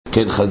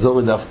כן,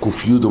 חזור דף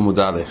ק"י עמוד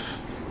א'.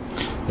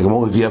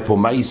 הגמרא הביאה פה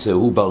מייסה,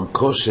 הוא בר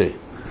קושה,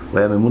 הוא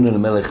היה ממונה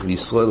למלך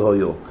בישראל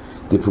היו,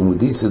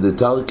 דפומודיסא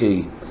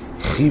דתרקי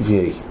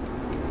חיווי,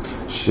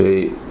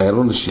 שהיה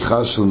לו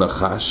נשיכה של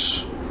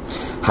נחש,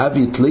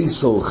 הביא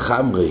תלייסור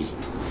חמרי,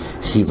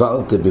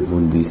 חיוורתה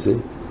בפומודיסא.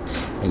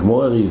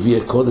 הגמרא הביאה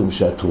קודם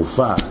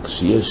שהתרופה,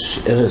 כשיש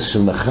ערס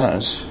של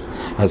נחש,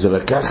 אז זה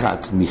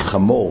לקחת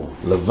מחמור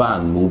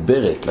לבן,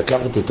 מעוברת,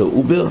 לקחת את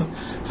העובר,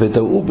 ואת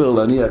העובר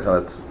להניח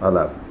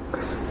עליו.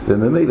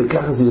 וממילא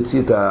ככה זה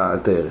יוציא את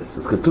הערס.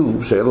 אז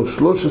כתוב שהיה לו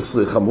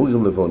 13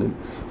 חמורים לבונים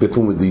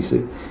בפומודיסא,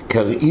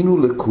 קראינו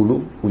לכולו,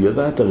 הוא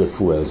ידע את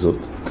הרפואה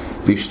הזאת,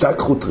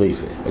 והשתכחו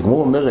טריפה. הגמרא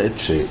אומרת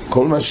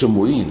שכל מה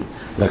שמועיל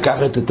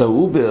לקחת את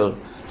העובר,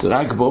 זה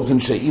רק באופן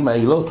שאם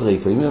היא לא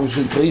טריפה, אם היא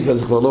של טריפה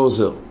זה כבר לא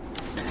עוזר.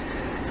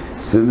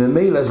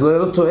 וממילא אז לא היה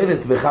לו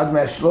תועלת באחד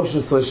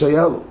מה-13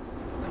 שהיה לו.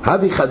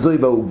 הביא חדוי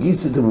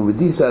באוגיסא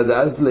דפומודיסא עד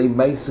אז לי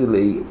מייסה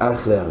לי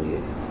אח לאריה.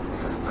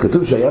 אז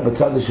כתוב שהיה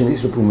בצד השני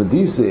של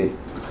פומודיסא,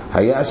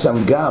 היה שם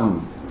גם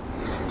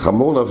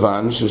חמור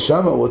לבן,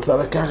 ששם הוא רוצה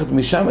לקחת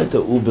משם את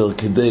העובר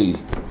כדי,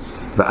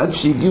 ועד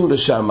שהגיעו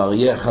לשם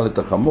אריה אכל את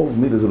החמור,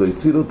 מילה זה לא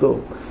הציל אותו.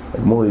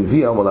 הגמרא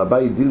הביאה, אמר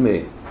לבאי דילמה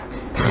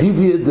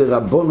חיווי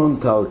דרבונון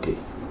תרקי,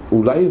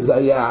 אולי זה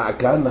היה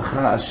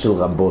הנחש של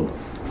רבון.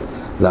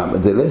 למה?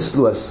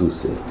 דלסלו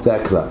הסוסה, זה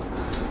הכלל.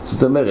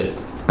 זאת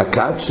אומרת,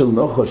 הקעת של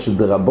נוחש של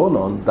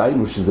דרבונון,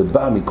 דיינו שזה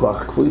בא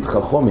מכוח כפוית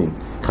חכומים,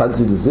 אחד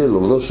זלזל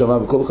או לא שמע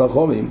בכל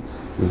חכומים,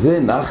 זה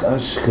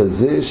נחש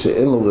כזה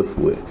שאין לו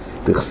רפואה.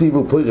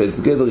 תכסיבו פוירץ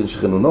גדרין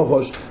שכנו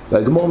נוחש,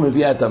 והגמור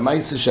מביאה את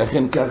המייסה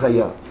שאכן כך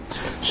היה,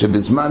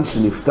 שבזמן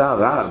שנפטר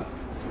רב,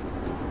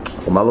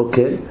 אומר לו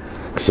כן,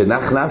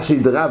 כשנח נפשי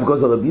דרב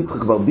גוזר רבי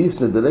יצחק כבר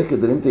ביס נדלקת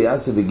דלים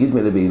תיעשה וגיד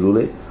מלא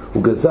בהילולה,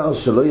 הוא גזר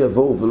שלא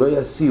יבואו ולא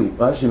יסיעו.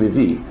 מה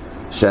שמביא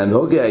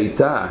שהנהוגה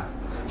הייתה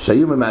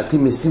שהיו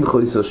ממעטים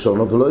משמחו יסר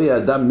שונו, ולא יהיה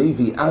אדם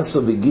מביא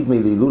אסו וגיד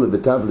מלהילולה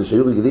בתבל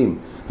שהיו רגילים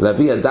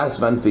להביא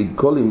הדס וענפי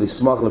קולים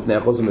לשמוח לפני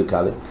החוסם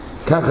וקלה.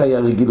 ככה היה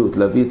רגילות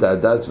להביא את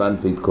הדס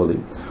וענפי קולים,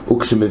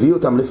 וכשמביא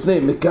אותם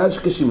לפניהם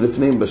מקשקשים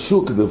לפניהם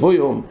בשוק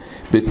בבויום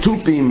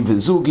בטופים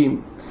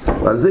וזוגים.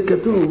 ועל זה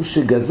כתוב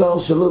שגזר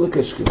שלא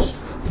לקשקש.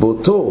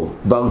 באותו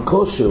בר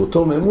כושר,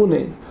 אותו ממונה,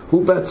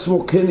 הוא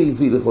בעצמו כן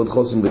הביא לכבוד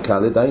חוסם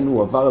בקלה, דיינו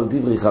הוא עבר על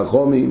דברי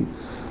חכומים,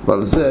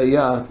 ועל זה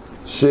היה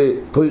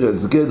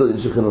שפוירץ גדרין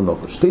שכנו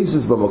נוחש.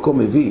 תייסס במקום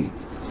מביא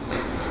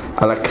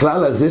על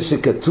הכלל הזה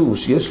שכתוב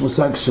שיש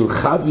מושג של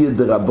חוויה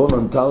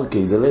דרבונון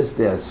תרקי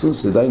דלסטי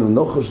הסוס, דיינו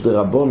נוחש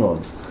דרבונון,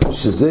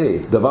 שזה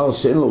דבר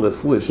שאין לו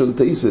רפואה. של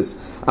תייסס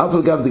אף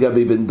על גב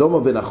דגבי בן דומה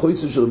בן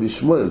החויסו של רבי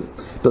שמואל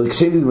פרק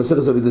שני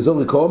במסכת זווית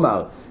דזומרי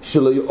כאומר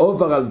שלא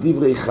יעובר על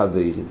דברי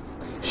חברים,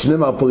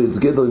 שנאמר פוירץ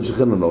גדרין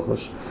שכנו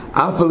נוחש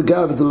אף על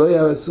גב דלא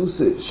היה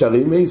הסוס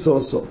שהרי מי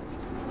סוסו.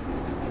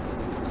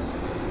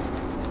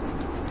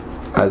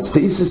 אז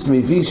תייסס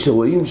מביא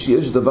שרואים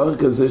שיש דבר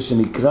כזה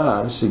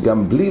שנקרא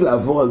שגם בלי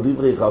לעבור על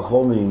דברי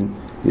חכמים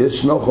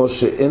יש נוחש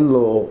שאין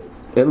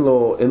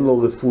לו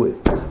רפואה.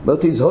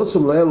 מרתיז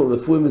הוסם לא היה לו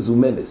רפואה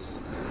מזומנס,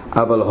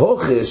 אבל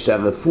הוכש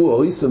שהרפואה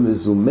הויסה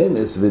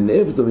מזומנס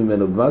ונאבדו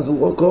ממנו, ואז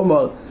הוא רק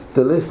אומר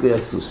תלס לי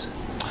הסוס.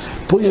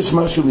 פה יש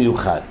משהו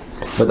מיוחד.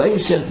 ודאי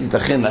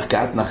שתיתכן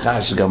הקעת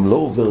נחש גם לא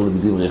עובר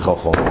לדברי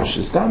חכמים,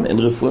 שסתם אין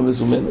רפואה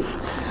מזומנס,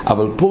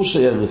 אבל פה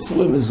שהיה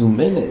רפואה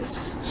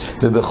מזומנס,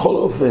 ובכל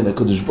אופן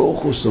הקדוש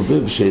ברוך הוא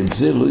סובב שאת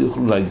זה לא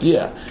יוכלו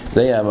להגיע.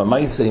 זה היה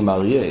המייסה עם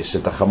אריה,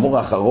 שאת החמור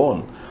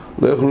האחרון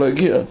לא יוכלו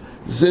להגיע.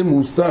 זה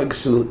מושג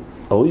של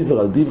העובר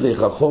על דברי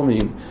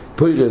חכמים,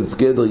 פוירץ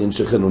גדרין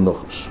שכנו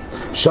נוחש.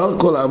 שאר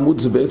כל העמוד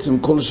זה בעצם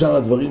כל שאר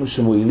הדברים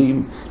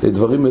שמועילים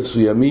לדברים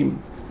מסוימים,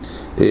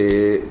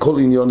 כל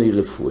עניוני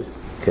רפואה.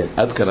 כן,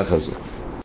 עד כאן החזור.